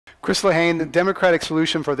Chris Lehane, the Democratic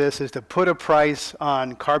solution for this is to put a price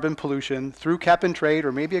on carbon pollution through cap and trade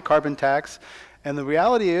or maybe a carbon tax. And the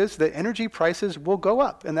reality is that energy prices will go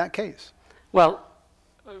up in that case. Well,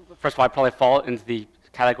 first of all, I probably fall into the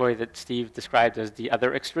category that Steve described as the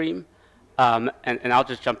other extreme. And I'll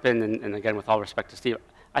just jump in, and again, with all respect to Steve,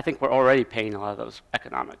 I think we're already paying a lot of those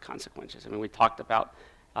economic consequences. I mean, we talked about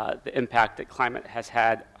the impact that climate has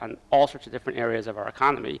had on all sorts of different areas of our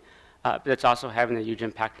economy, but it's also having a huge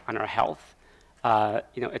impact on our health.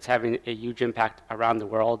 It's having a huge impact around the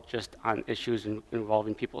world just on issues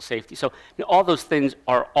involving people's safety. So all those things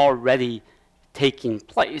are already taking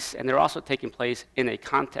place, and they're also taking place in a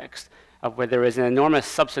context of where there is an enormous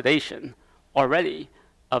subsidization already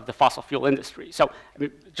of the fossil fuel industry. So I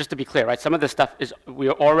mean, just to be clear, right, some of this stuff is, we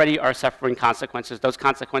already are suffering consequences. Those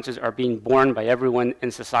consequences are being borne by everyone in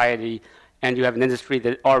society, and you have an industry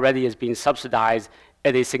that already is being subsidized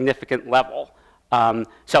at a significant level.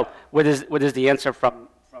 So what is the answer from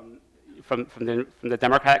the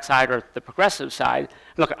Democratic side or the progressive side?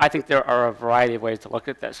 Look, I think there are a variety of ways to look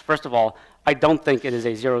at this. First of all, I don't think it is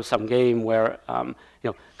a zero-sum game where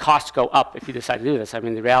costs go up if you decide to do this. I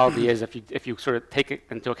mean, the reality is if you sort of take it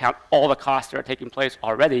into account all the costs that are taking place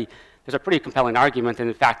already, there's a pretty compelling argument, and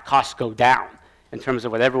in fact, costs go down in terms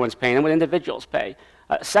of what everyone's paying and what individuals pay.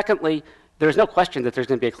 Secondly, there's no question that there's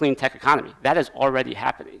going to be a clean tech economy. That is already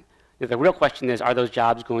happening. The real question is, are those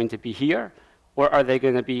jobs going to be here, or are they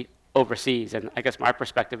going to be overseas? And I guess my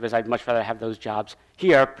perspective is I'd much rather have those jobs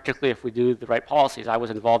here, particularly if we do the right policies. I was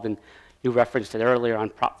involved in, you referenced it earlier, on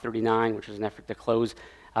Prop 39, which was an effort to close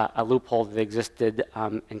a loophole that existed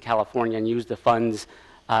in California and use the funds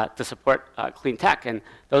to support clean tech. And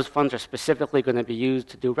those funds are specifically going to be used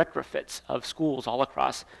to do retrofits of schools all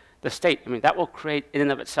across the state. I mean, that will create in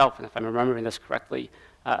and of itself, and if I'm remembering this correctly,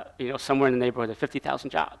 somewhere in the neighborhood of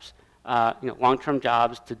 50,000 jobs, long-term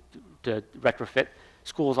jobs to retrofit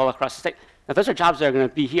schools all across the state. Now, those are jobs that are going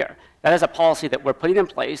to be here. That is a policy that we're putting in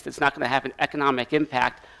place that's not going to have an economic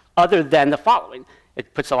impact other than the following.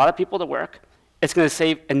 It puts a lot of people to work. It's going to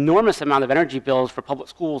save enormous amount of energy bills for public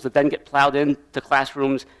schools that then get plowed into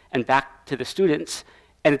classrooms and back to the students.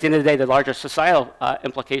 And at the end of the day, the larger societal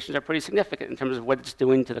implications are pretty significant in terms of what it's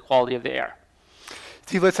doing to the quality of the air.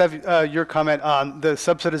 Steve, let's have your comment on the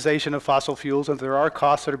subsidization of fossil fuels, and there are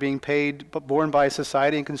costs that are being paid, borne by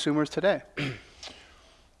society and consumers today.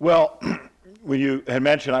 Well, when you had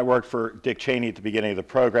mentioned I worked for Dick Cheney at the beginning of the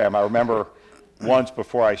program, I remember once,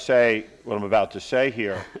 before I say what I'm about to say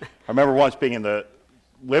here, I remember once being in the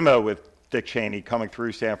limo with Dick Cheney coming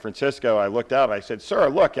through San Francisco. I looked out and I said, "Sir,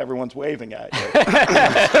 look, everyone's waving at you."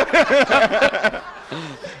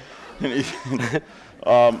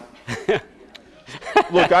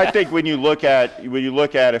 Look, I think when you look at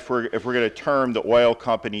if we're going to term the oil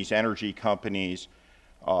companies, energy companies,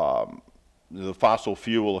 the fossil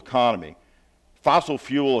fuel economy,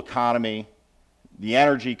 the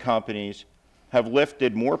energy companies have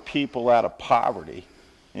lifted more people out of poverty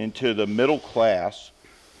into the middle class,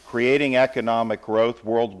 creating economic growth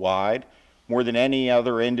worldwide more than any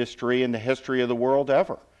other industry in the history of the world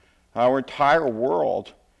ever. Our entire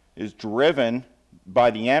world is driven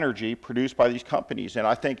by the energy produced by these companies. And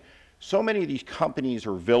I think so many of these companies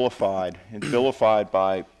are vilified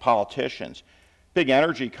by politicians. Big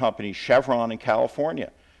energy company, Chevron in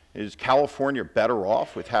California. Is California better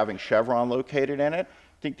off with having Chevron located in it?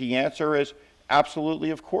 I think the answer is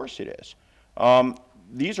absolutely, of course it is.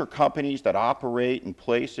 These are companies that operate in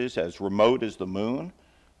places as remote as the moon,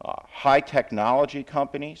 high technology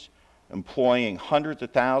companies employing hundreds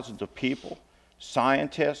of thousands of people,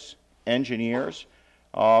 scientists, engineers,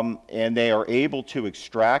 and they are able to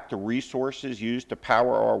extract the resources used to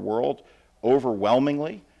power our world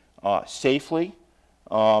overwhelmingly, safely,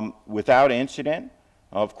 without incident.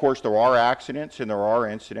 Of course, there are accidents and there are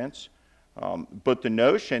incidents, but the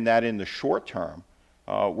notion that in the short term,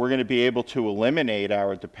 we're going to be able to eliminate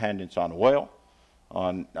our dependence on oil,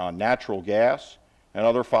 on natural gas, and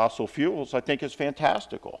other fossil fuels, I think is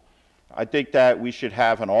fantastical. I think that we should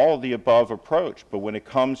have an all-of-the-above approach, but when it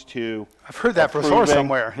comes to I've heard that before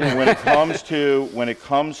somewhere. when it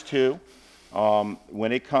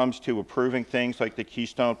comes to approving things like the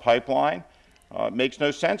Keystone Pipeline, it makes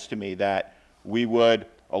no sense to me that we would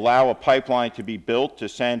allow a pipeline to be built to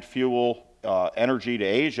send fuel energy to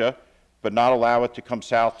Asia, but not allow it to come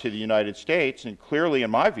south to the United States. And clearly,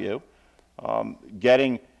 in my view,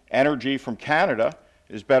 getting energy from Canada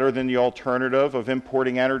is better than the alternative of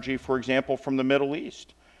importing energy, for example, from the Middle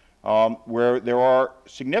East, where there are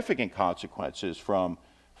significant consequences from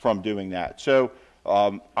doing that. So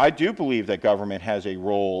I do believe that government has a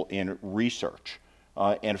role in research.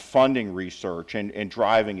 and funding research and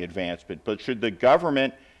driving advancement. But should the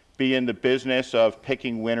government be in the business of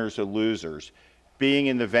picking winners and losers, being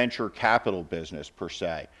in the venture capital business per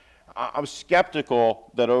se? I'm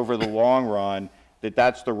skeptical that over the long run that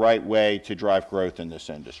that's the right way to drive growth in this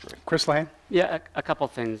industry. Chris Lehane? Yeah, a couple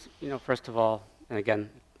things. You know, first of all, and again,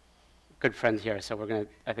 good friend here, so we're going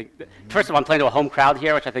to, I think, first of all, I'm playing to a home crowd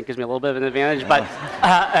here, which I think gives me a little bit of an advantage, but,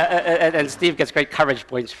 and Steve gets great coverage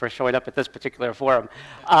points for showing up at this particular forum.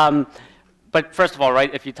 But first of all,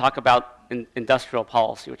 right, if you talk about industrial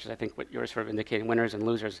policy, which is I think what you're sort of indicating, winners and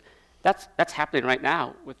losers, that's happening right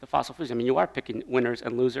now with the fossil fuels. I mean, you are picking winners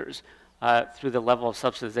and losers through the level of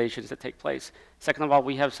subsidizations that take place. Second of all,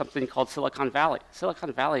 we have something called Silicon Valley.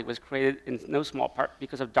 Silicon Valley was created in no small part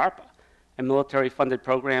because of DARPA, a military-funded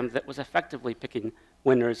program that was effectively picking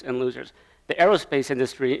winners and losers. The aerospace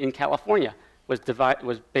industry in California was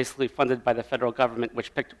basically funded by the federal government,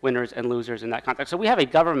 which picked winners and losers in that context. So we have a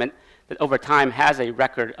government that over time has a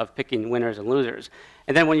record of picking winners and losers.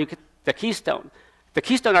 And then when you get the Keystone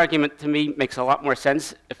argument to me makes a lot more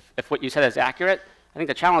sense if what you said is accurate. I think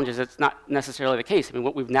the challenge is it's not necessarily the case. I mean,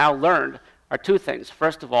 what we've now learned are two things.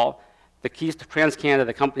 First of all, the TransCanada,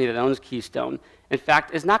 the company that owns Keystone, in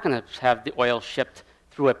fact, is not going to have the oil shipped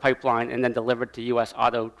through a pipeline and then delivered to U.S.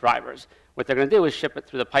 auto drivers. What they're going to do is ship it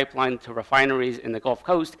through the pipeline to refineries in the Gulf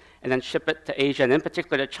Coast and then ship it to Asia and in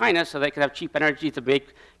particular to China so they can have cheap energy to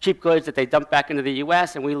make cheap goods that they dump back into the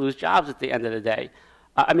U.S. and we lose jobs at the end of the day.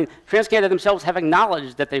 I mean, TransCanada themselves have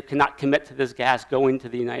acknowledged that they cannot commit to this gas going to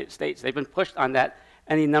the United States. They've been pushed on that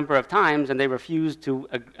any number of times, and they refuse to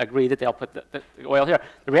agree that they'll put the oil here.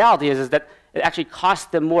 The reality is that it actually costs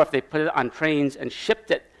them more if they put it on trains and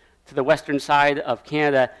shipped it to the western side of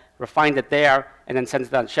Canada, refined it there, and then sends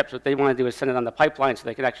it on ships. What they want to do is send it on the pipeline so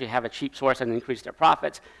they can actually have a cheap source and increase their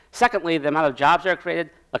profits. Secondly, the amount of jobs that are created,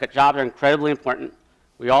 look, jobs are incredibly important.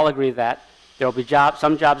 We all agree that. There will be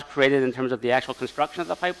some jobs created in terms of the actual construction of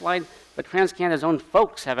the pipeline, but TransCanada's own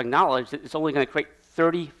folks have acknowledged that it's only going to create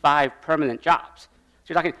 35 permanent jobs.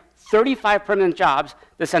 So you're talking 35 permanent jobs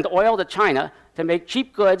that send oil to China to make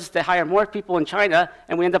cheap goods, to hire more people in China,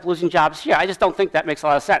 and we end up losing jobs here. I just don't think that makes a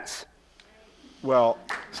lot of sense. Well,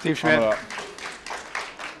 Steve Schmidt.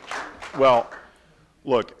 Well,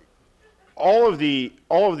 look, all of the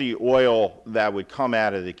oil that would come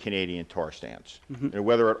out of the Canadian tar sands,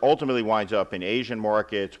 whether it ultimately winds up in Asian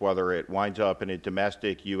markets, whether it winds up in a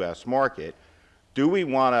domestic U.S. market, do we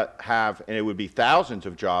want to have, and it would be thousands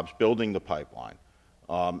of jobs building the pipeline,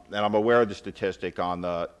 and I'm aware of the statistic on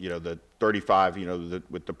the 35,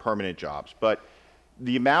 with the permanent jobs, but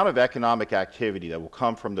the amount of economic activity that will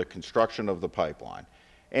come from the construction of the pipeline,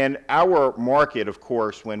 and our market, of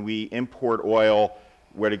course, when we import oil,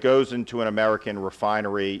 when it goes into an American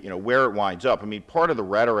refinery, where it winds up. I mean, part of the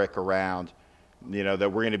rhetoric around,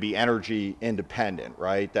 that we're going to be energy independent,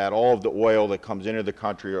 right? That all of the oil that comes into the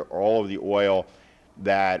country, or all of the oil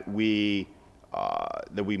that we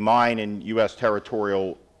mine in U.S.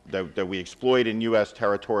 territorial, that we exploit in U.S.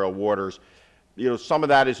 territorial waters, some of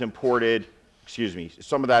that is imported.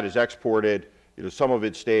 Some of that is exported. Some of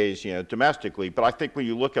it stays, domestically. But I think when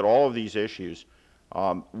you look at all of these issues,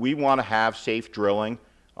 we want to have safe drilling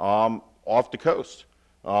off the coast.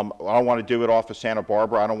 I don't want to do it off of Santa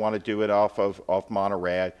Barbara. I don't want to do it off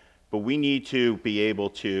Monterey. But we need to be able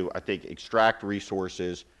to, I think, extract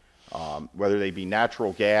resources, whether they be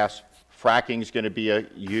natural gas. Fracking is going to be a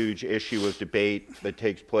huge issue of debate that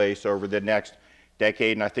takes place over the next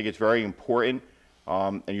decade, and I think it's very important.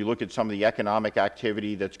 And you look at some of the economic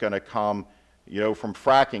activity that's going to come, from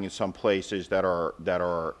fracking in some places that are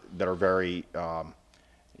very,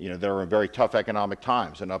 that are in very tough economic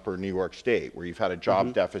times in Upper New York State, where you've had a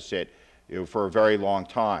job deficit, for a very long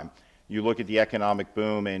time. You look at the economic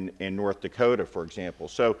boom in North Dakota, for example.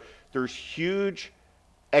 So there's huge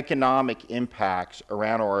economic impacts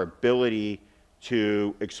around our ability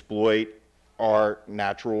to exploit our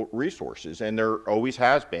natural resources, and there always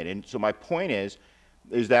has been. And so my point is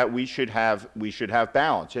that we should have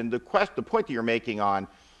balance. And the point that you're making on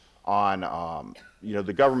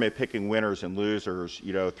the government picking winners and losers,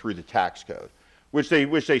 through the tax code, which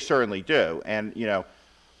they certainly do, and I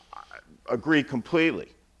agree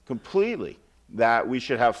completely that we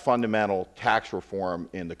should have fundamental tax reform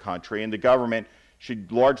in the country, and the government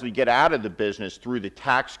should largely get out of the business through the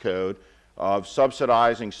tax code of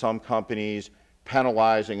subsidizing some companies,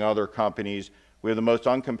 penalizing other companies. We have the most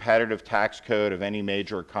uncompetitive tax code of any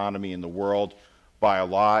major economy in the world by a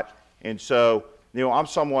lot. And so, I'm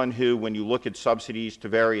someone who, when you look at subsidies to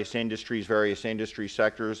various industry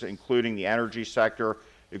sectors, including the energy sector,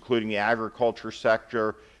 including the agriculture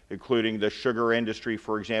sector, including the sugar industry,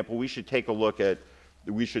 for example, we should take a look at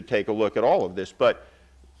we should take a look at all of this. But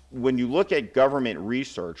when you look at government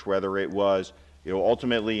research, whether it was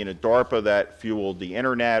ultimately in a DARPA that fueled the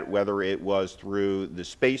internet, whether it was through the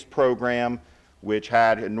space program, which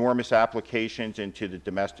had enormous applications into the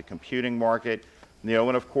domestic computing market,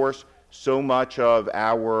 and of course, so much of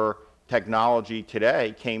our technology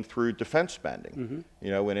today came through defense spending,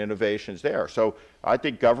 and innovations there. So I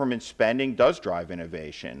think government spending does drive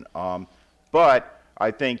innovation. But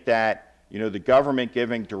I think that, the government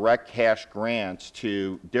giving direct cash grants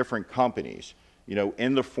to different companies,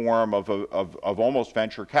 in the form of almost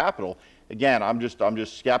venture capital, again, I'm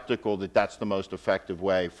just skeptical that that's the most effective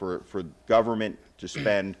way for government to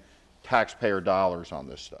spend taxpayer dollars on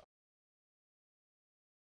this stuff.